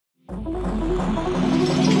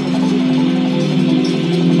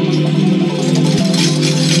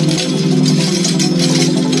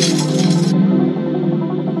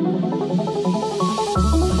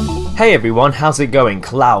Hey everyone, how's it going?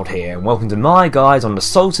 Cloud here, and welcome to my guide on the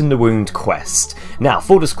Salt in the Wound quest. Now,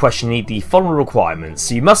 for this quest you need the following requirements.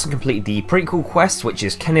 So you must complete the prequel quest, which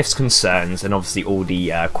is Kenneth's Concerns, and obviously all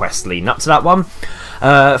the quests leading up to that one.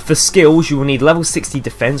 For skills, you will need level 60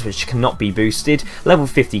 defense, which cannot be boosted, level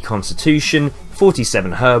 50 constitution,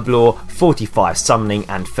 47 Herblore, 45 summoning,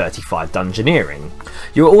 and 35 Dungeoneering.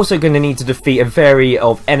 You're also going to need to defeat a variety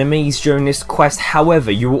of enemies during this quest. However,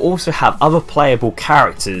 you will also have other playable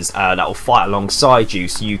characters that will fight alongside you,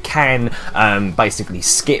 so you can basically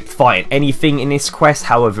skip fighting anything in this quest.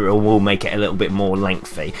 However, it will make it a little bit more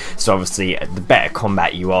lengthy. So obviously, the better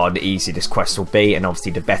combat you are, the easier this quest will be, and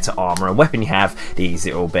obviously the better armour and weapon you have, the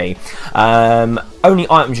easier it will be. Only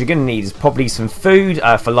items you're going to need is probably some food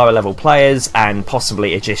for lower level players, and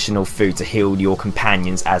possibly additional food to heal your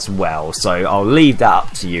companions as well. So I'll leave that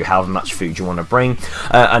up to you, however much food you want to bring.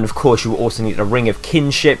 And of course you will also need a ring of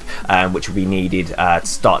kinship, which will be needed to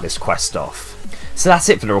start this quest off. So that's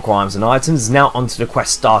it for the requirements and items. Now onto the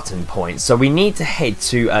quest starting point. So we need to head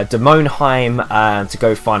to Dungeoneering to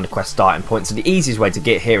go find the quest starting point. So the easiest way to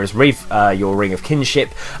get here is read your ring of kinship,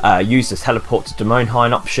 use the teleport to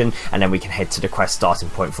Dungeoneering option, and then we can head to the quest starting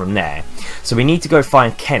point from there. So we need to go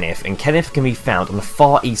find Kenneth, and Kenneth can be found on the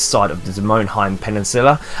far east side of the Dungeoneering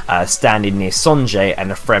Peninsula, standing near Sonjay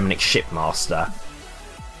and the Fremenic Shipmaster.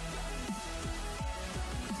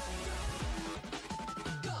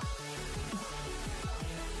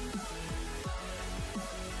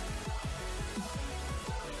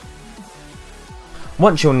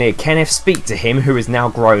 Once you're near Kenneth, speak to him, who is now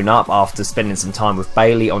grown up after spending some time with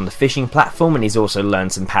Bailey on the fishing platform, and he's also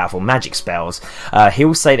learned some powerful magic spells. He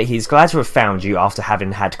will say that he's glad to have found you after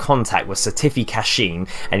having had contact with Satifi Kashin,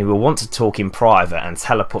 and he will want to talk in private and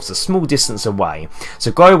teleports a small distance away.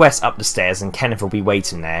 So go west up the stairs and Kenneth will be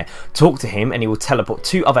waiting there. Talk to him and he will teleport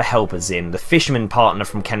two other helpers in, the fisherman partner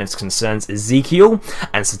from Kenneth's Concerns, Ezekiel,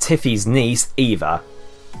 and Satifi's niece, Eva.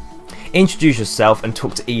 Introduce yourself and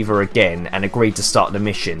talk to Eva again, and agree to start the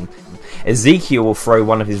mission. Ezekiel will throw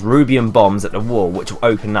one of his rubium bombs at the wall, which will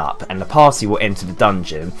open up, and the party will enter the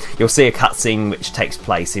dungeon. You'll see a cutscene which takes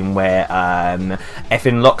place in where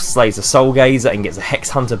Effin Locke slays a soul gazer and gets a hex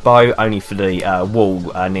hunter bow, only for the wall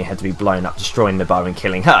near her to be blown up, destroying the bow and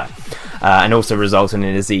killing her, and also resulting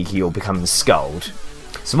in Ezekiel becoming Skald.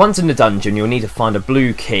 So once in the dungeon, you'll need to find a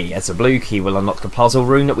blue key, as a blue key will unlock the puzzle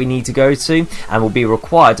room that we need to go to, and will be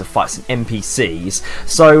required to fight some NPCs.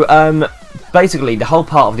 So basically the whole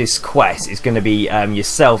part of this quest is going to be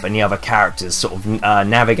yourself and the other characters sort of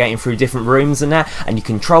navigating through different rooms and that, and you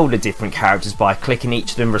control the different characters by clicking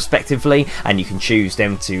each of them respectively, and you can choose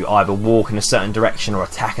them to either walk in a certain direction or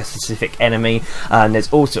attack a specific enemy. And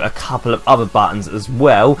there's also a couple of other buttons as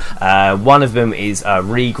well. One of them is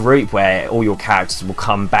regroup, where all your characters will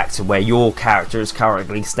come back to where your character is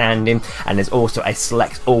currently standing, and there's also a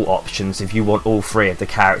select all option. So if you want all three of the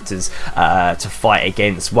characters to fight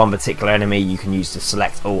against one particular enemy, you can use the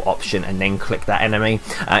select all option and then click that enemy.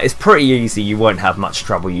 It's pretty easy, you won't have much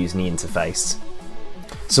trouble using the interface.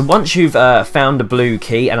 So once you've found the blue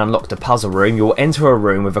key and unlocked the puzzle room, you'll enter a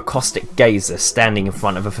room with a caustic gazer standing in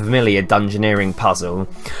front of a familiar dungeoneering puzzle.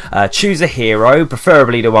 Choose a hero,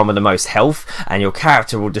 preferably the one with the most health, and your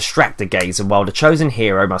character will distract the gazer, while the chosen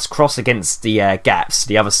hero must cross against the gaps to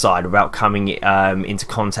the other side without coming into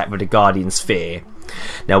contact with the Guardian Sphere.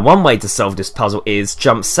 Now, one way to solve this puzzle is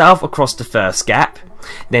jump south across the first gap,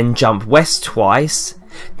 then jump west twice,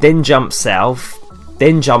 then jump south,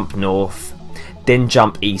 then jump north, then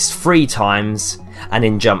jump east 3 times, and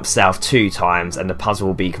then jump south 2 times, and the puzzle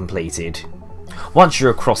will be completed. Once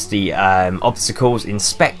you're across the obstacles,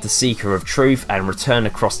 inspect the Seeker of Truth and return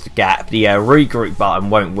across the gap. The regroup button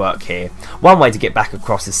won't work here. One way to get back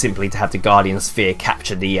across is simply to have the Guardian Sphere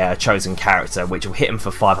capture the chosen character, which will hit him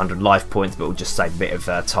for 500 life points, but will just save a bit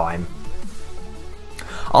of time.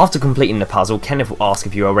 After completing the puzzle, Kenneth will ask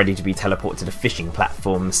if you are ready to be teleported to the fishing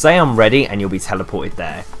platform. Say I'm ready and you'll be teleported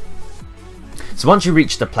there. So once you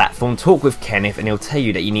reach the platform, talk with Kenneth and he'll tell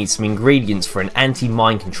you that you need some ingredients for an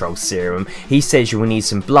anti-mind control serum. He says you will need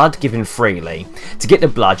some blood given freely. To get the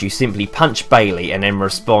blood, you simply punch Bailey and then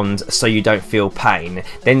respond, "So you don't feel pain."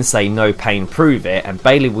 Then say, "No pain, prove it," and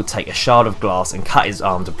Bailey will take a shard of glass and cut his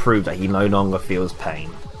arm to prove that he no longer feels pain.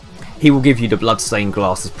 He will give you the blood-stained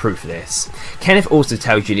glass as proof of this. Kenneth also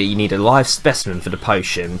tells you that you need a live specimen for the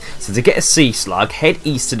potion. So to get a sea slug, head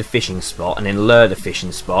east to the fishing spot and then lure the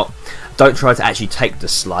fishing spot. Don't try to actually take the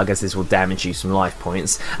slug, as this will damage you some life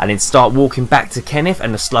points, and then start walking back to Kenneth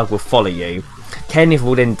and the slug will follow you. Kenneth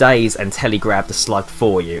will then daze and telegrab the slug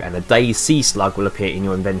for you, and a dazed sea slug will appear in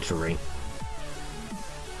your inventory.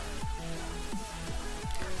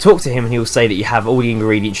 Talk to him and he'll say that you have all the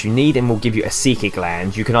ingredients you need and will give you a Seeker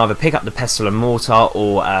Gland. You can either pick up the Pestle and Mortar,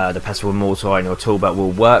 or the Pestle and Mortar in your toolbelt will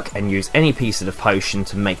work, and use any piece of the potion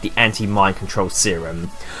to make the anti-mind control serum.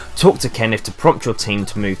 Talk to Kenneth to prompt your team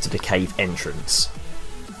to move to the cave entrance.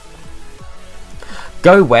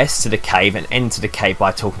 Go west to the cave and enter the cave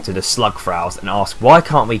by talking to the Slug Frowls and ask, why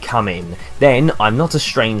can't we come in? Then, I'm not a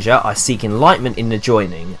stranger, I seek enlightenment in the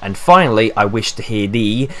joining. And finally, I wish to hear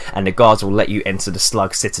thee, and the guards will let you enter the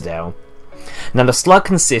Slug Citadel. Now, the Slug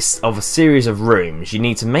consists of a series of rooms. You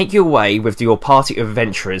need to make your way with your party of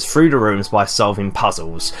adventurers through the rooms by solving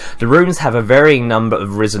puzzles. The rooms have a varying number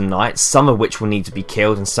of risen knights, some of which will need to be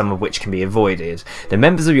killed and some of which can be avoided. The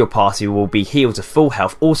members of your party will be healed to full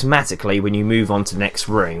health automatically when you move on to the next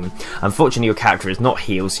room. Unfortunately, your character is not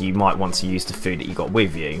healed, so you might want to use the food that you got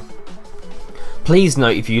with you. Please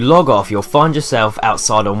note, if you log off, you'll find yourself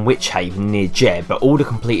outside on Witchaven near Jeb, but all the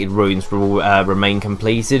completed runes will remain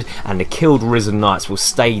completed, and the killed risen knights will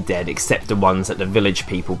stay dead except the ones that the village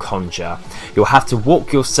people conjure. You'll have to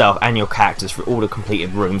walk yourself and your characters through all the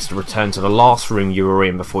completed rooms to return to the last room you were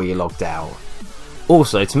in before you logged out.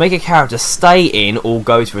 Also, to make a character stay in or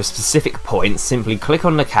go to a specific point, simply click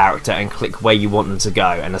on the character and click where you want them to go,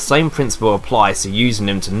 and the same principle applies to using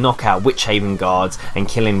them to knock out Witchaven guards and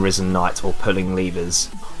killing risen knights or pulling levers.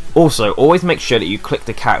 Also, always make sure that you click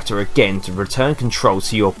the character again to return control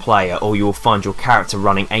to your player, or you will find your character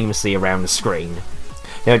running aimlessly around the screen.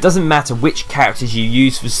 Now, it doesn't matter which characters you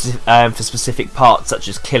use for specific parts, such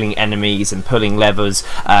as killing enemies and pulling levers,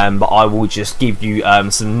 but I will just give you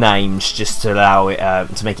some names just to allow it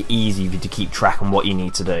to make it easy for you to keep track on what you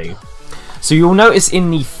need to do. So you'll notice in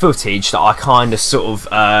the footage that I kind of sort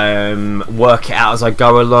of work it out as I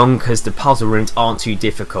go along, because the puzzle rooms aren't too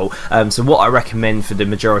difficult. So what I recommend for the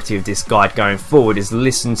majority of this guide going forward is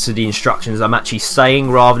listen to the instructions I'm actually saying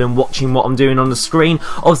rather than watching what I'm doing on the screen.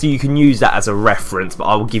 Obviously you can use that as a reference, but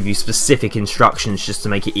I will give you specific instructions just to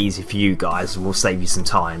make it easy for you guys, and will save you some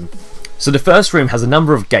time. So the first room has a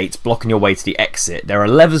number of gates blocking your way to the exit. There are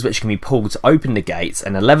levers which can be pulled to open the gates,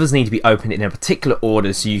 and the levers need to be opened in a particular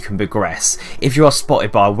order so you can progress. If you are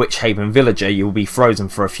spotted by a Witchaven villager, you will be frozen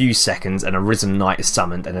for a few seconds and a risen knight is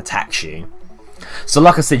summoned and attacks you. So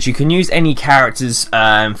like I said, you can use any characters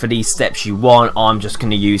for these steps you want. I'm just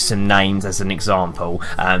going to use some names as an example,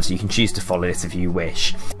 so you can choose to follow this if you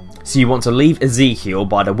wish. So you want to leave Ezekiel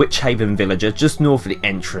by the Witchaven villager just north of the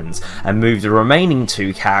entrance, and move the remaining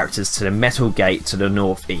two characters to the metal gate to the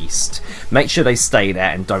northeast. Make sure they stay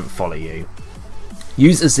there and don't follow you.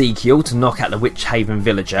 Use Ezekiel to knock out the Witchaven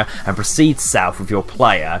villager and proceed south with your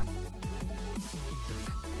player.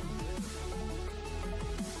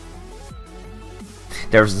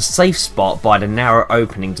 There is a safe spot by the narrow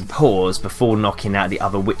opening to pause before knocking out the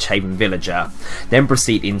other Witchaven villager. Then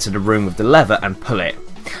proceed into the room with the lever and pull it.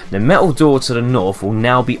 The metal door to the north will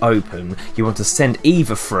now be open. You want to send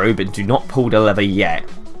Eva through, but do not pull the lever yet.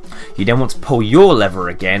 You then want to pull your lever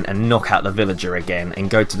again and knock out the villager again,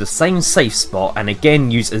 and go to the same safe spot and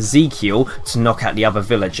again use Ezekiel to knock out the other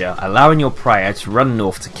villager, allowing your player to run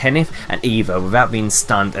north to Kenneth and Eva without being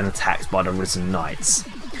stunned and attacked by the risen knights.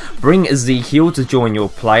 Bring Ezekiel to join your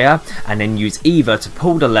player, and then use Eva to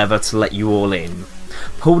pull the lever to let you all in.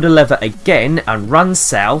 Pull the lever again and run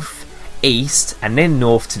south, east, and then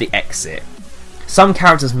north to the exit. Some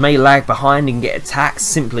characters may lag behind and get attacked.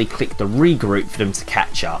 Simply click the regroup for them to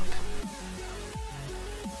catch up.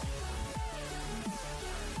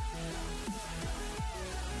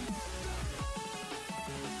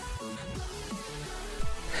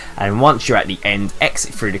 And once you're at the end,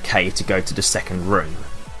 exit through the cave to go to the second room.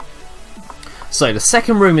 So the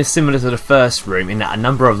second room is similar to the first room in that a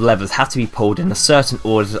number of levers have to be pulled in a certain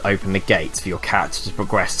order to open the gates for your character to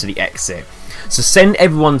progress to the exit. So send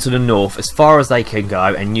everyone to the north as far as they can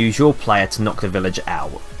go and use your player to knock the villager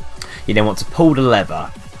out. You then want to pull the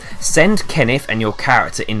lever. Send Kenneth and your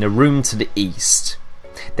character in the room to the east.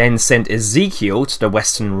 Then send Ezekiel to the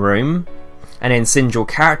western room, and then send your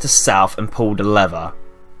character south and pull the lever.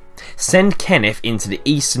 Send Kenneth into the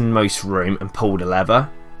easternmost room and pull the lever,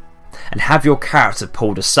 and have your character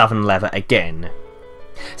pull the southern lever again.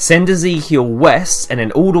 Send Ezekiel west and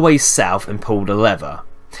then all the way south and pull the lever.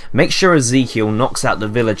 Make sure Ezekiel knocks out the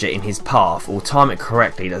villager in his path, or time it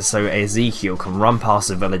correctly so Ezekiel can run past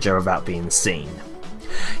the villager without being seen.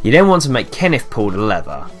 You then want to make Kenneth pull the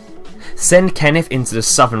lever. Send Kenneth into the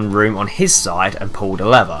southern room on his side and pull the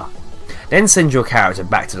lever. Then send your character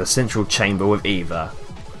back to the central chamber with Eva.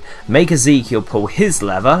 Make Ezekiel pull his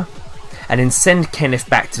lever, and then send Kenneth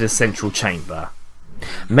back to the central chamber.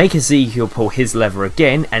 Make Ezekiel pull his lever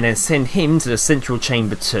again, and then send him to the central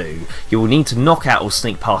chamber too. You will need to knock out or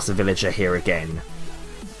sneak past the villager here again.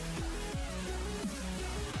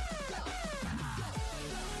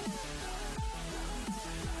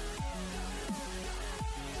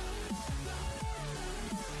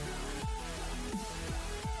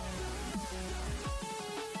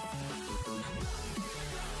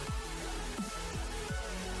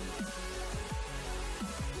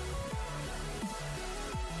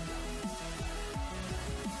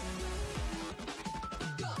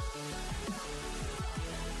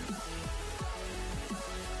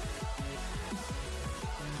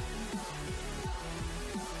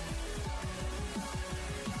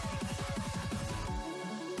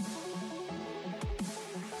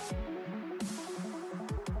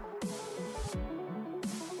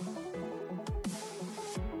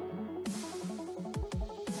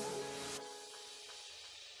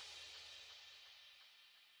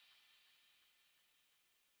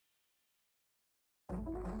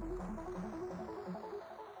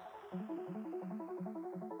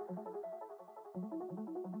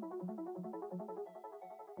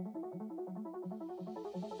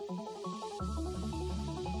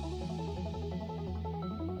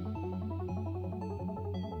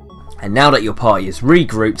 And now that your party is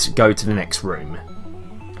regrouped, go to the next room.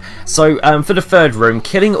 So for the third room,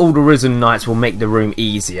 killing all the Risen Knights will make the room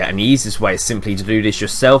easier, and the easiest way is simply to do this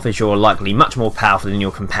yourself, as you're likely much more powerful than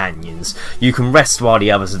your companions. You can rest while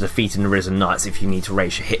the others are defeating the Risen Knights if you need to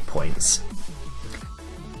raise your hit points.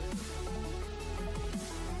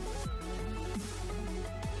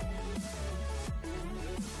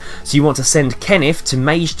 So you want to send Kenneth to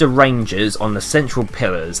mage the rangers on the central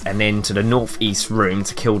pillars, and then to the northeast room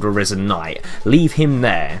to kill the Risen Knight. Leave him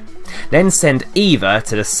there. Then send Eva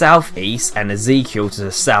to the southeast and Ezekiel to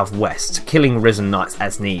the southwest, killing Risen Knights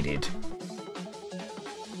as needed.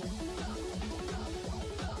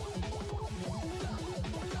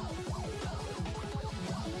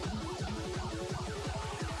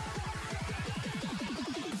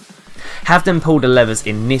 Have them pull the levers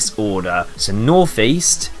in this order, so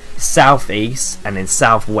northeast, southeast and then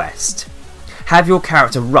southwest. Have your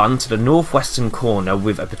character run to the northwestern corner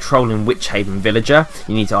with a patrolling Witchaven villager.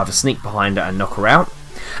 You need to either sneak behind her and knock her out,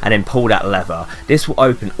 and then pull that lever. This will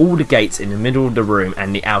open all the gates in the middle of the room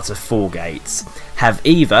and the outer 4 gates. Have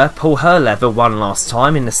Eva pull her lever one last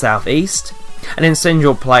time in the southeast, and then send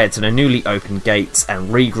your player to the newly opened gates and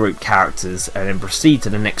regroup characters, and then proceed to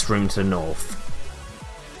the next room to the north.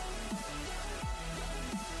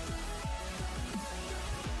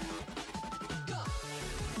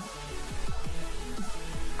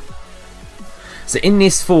 So in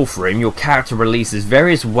this 4th room, your character releases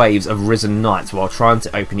various waves of Risen Knights while trying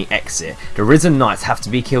to open the exit. The Risen Knights have to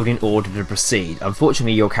be killed in order to proceed.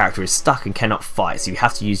 Unfortunately, your character is stuck and cannot fight, so you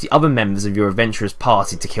have to use the other members of your adventurer's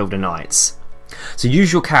party to kill the Knights. So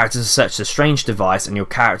use your character to search the strange device, and your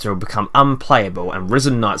character will become unplayable and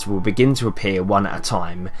Risen Knights will begin to appear one at a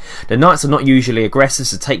time. The Knights are not usually aggressive,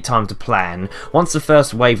 so take time to plan. Once the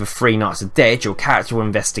first wave of 3 Knights are dead, your character will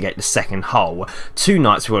investigate the second hole. 2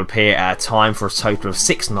 Knights will appear at a time for a total of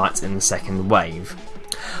 6 Knights in the second wave.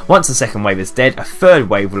 Once the second wave is dead, a third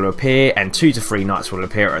wave will appear, and 2 to 3 Knights will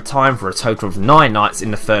appear at a time for a total of 9 Knights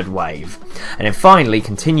in the third wave. And then finally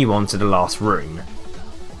continue on to the last room.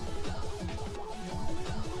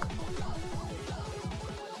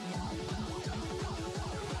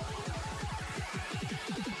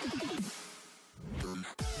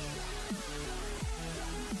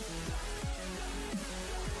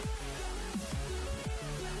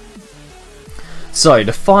 So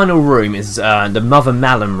the final room is the Mother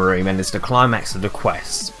Malum room, and it's the climax of the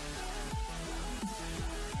quest.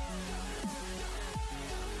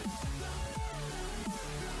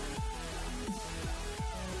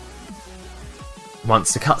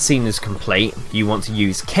 Once the cutscene is complete, you want to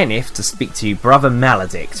use Kenneth to speak to Brother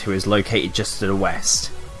Maledict, who is located just to the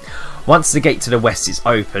west. Once the gate to the west is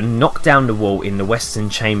open, knock down the wall in the western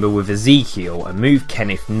chamber with Ezekiel and move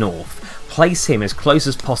Kenneth north. Place him as close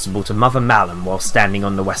as possible to Mother Malum while standing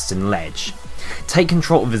on the western ledge. Take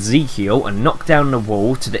control of Ezekiel and knock down the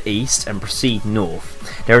wall to the east and proceed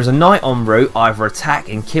north. There is a knight en route, either attack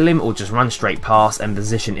and kill him or just run straight past and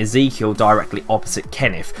position Ezekiel directly opposite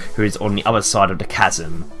Kenneth, who is on the other side of the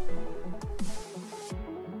chasm.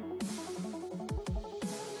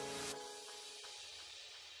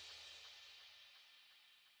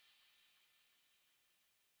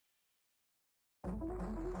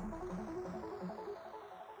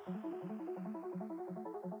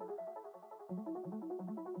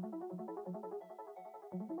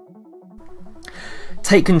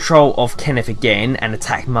 Take control of Kenneth again and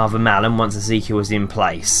attack Mother Malum once Ezekiel is in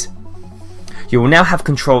place. You will now have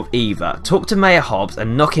control of Eva. Talk to Mayor Hobbs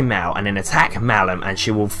and knock him out, and then attack Malum and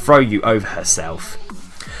she will throw you over herself.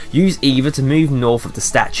 Use Eva to move north of the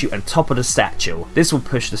statue and top of the statue. This will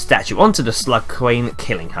push the statue onto the Slug Queen,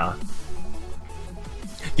 killing her.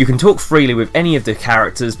 You can talk freely with any of the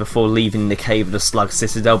characters before leaving the cave of the Slug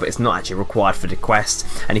Citadel, but it's not actually required for the quest,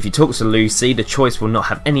 and if you talk to Lucy, the choice will not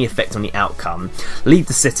have any effect on the outcome. Leave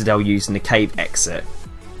the Citadel using the cave exit.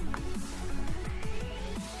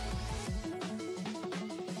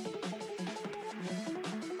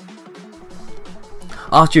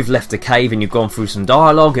 After you've left the cave and you've gone through some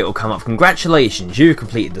dialogue, it will come up, "Congratulations, you have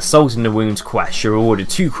completed the Salt in the Wounds quest. You're awarded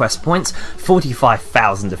 2 quest points,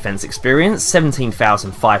 45,000 defense experience,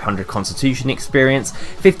 17,500 constitution experience,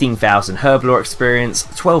 15,000 Herblore experience,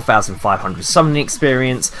 12,500 summoning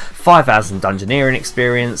experience, 5,000 Dungeoneering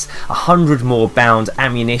experience, 100 more bound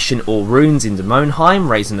ammunition or runes in Demonheim,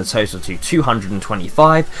 raising the total to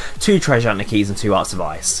 225, 2 treasure hunter keys and 2 Arts of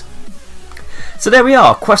Ice." So there we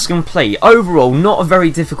are, quest complete. Overall, not a very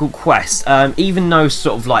difficult quest, even though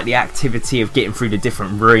sort of like the activity of getting through the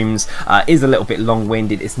different rooms is a little bit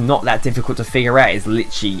long-winded. It's not that difficult to figure out. It's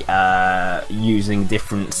literally using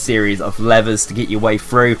different series of levers to get your way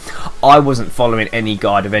through. I wasn't following any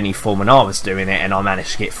guide of any form when I was doing it, and I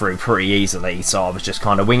managed to get through pretty easily, so I was just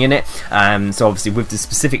kind of winging it. So obviously with the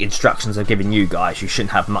specific instructions I've given you guys, you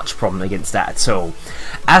shouldn't have much problem against that at all.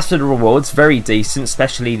 As for the rewards, very decent,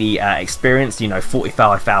 especially the experience. You know,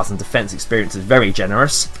 45,000 defense experience is very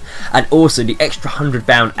generous, and also the extra 100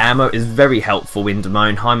 bound ammo is very helpful in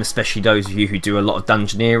Dungeoneering, especially those of you who do a lot of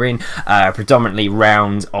dungeoneering, predominantly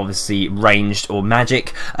round, obviously ranged or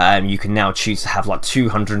magic. You can now choose to have like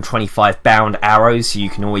 225 bound arrows, so you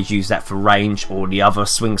can always use that for range, or the other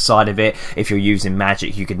swing side of it, if you're using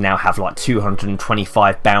magic, you could now have like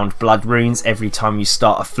 225 bound blood runes every time you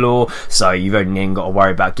start a floor, so you've only then got to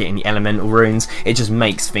worry about getting the elemental runes. It just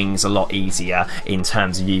makes things a lot easier in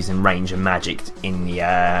terms of using range and magic in the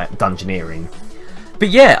Dungeoneering. But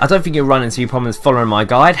yeah, I don't think you'll run into any problems following my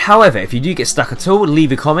guide. However, if you do get stuck at all,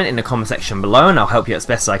 leave a comment in the comment section below and I'll help you as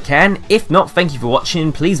best I can. If not, thank you for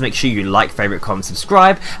watching. Please make sure you like, favourite, comment,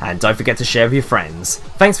 subscribe, and don't forget to share with your friends.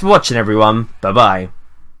 Thanks for watching everyone. Bye bye.